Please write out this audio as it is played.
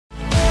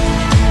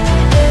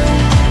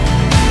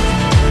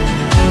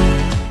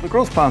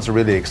growth plan is a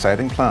really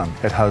exciting plan.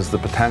 It has the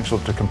potential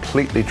to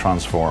completely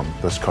transform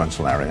this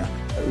council area.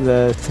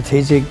 The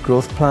strategic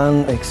growth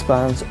plan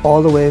expands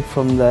all the way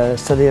from the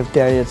city of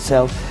Derry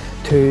itself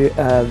to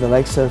the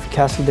likes of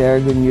Castledare,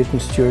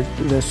 Newton Stewart,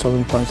 the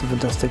southern parts of the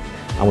district.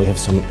 And we have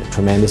some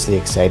tremendously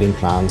exciting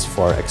plans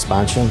for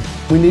expansion.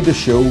 We need to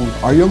show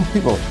our young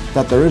people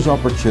that there is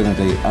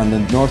opportunity and the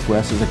North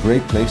West is a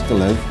great place to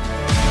live.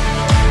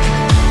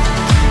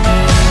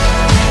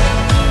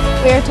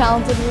 We are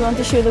talented, we want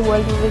to show the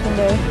world what we can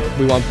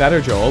do. We want better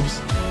jobs,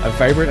 a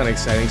vibrant and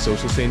exciting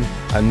social scene,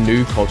 and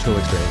new cultural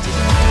experiences.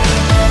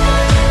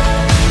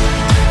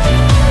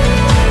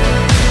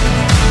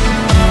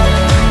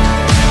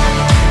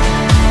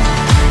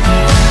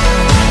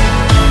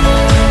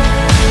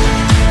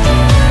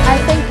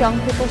 I think young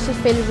people should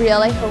feel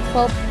really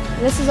hopeful.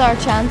 This is our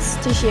chance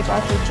to shape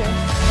our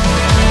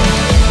future.